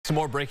Some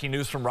more breaking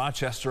news from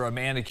Rochester. A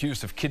man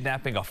accused of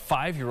kidnapping a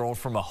 5-year-old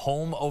from a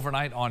home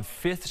overnight on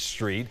 5th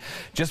Street.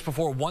 Just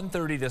before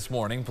 1:30 this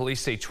morning, police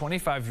say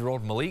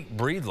 25-year-old Malik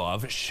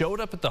Breedlove showed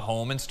up at the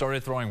home and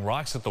started throwing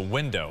rocks at the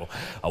window.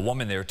 A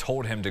woman there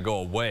told him to go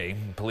away.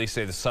 Police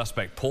say the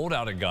suspect pulled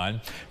out a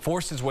gun,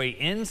 forced his way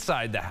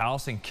inside the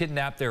house, and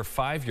kidnapped their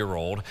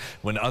 5-year-old.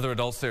 When other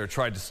adults there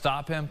tried to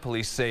stop him,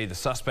 police say the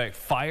suspect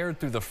fired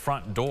through the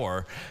front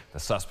door. The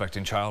suspect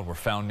and child were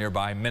found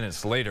nearby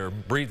minutes later.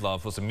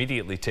 Breedlove was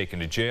immediately taken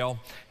to jail,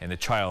 and the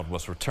child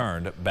was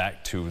returned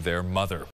back to their mother.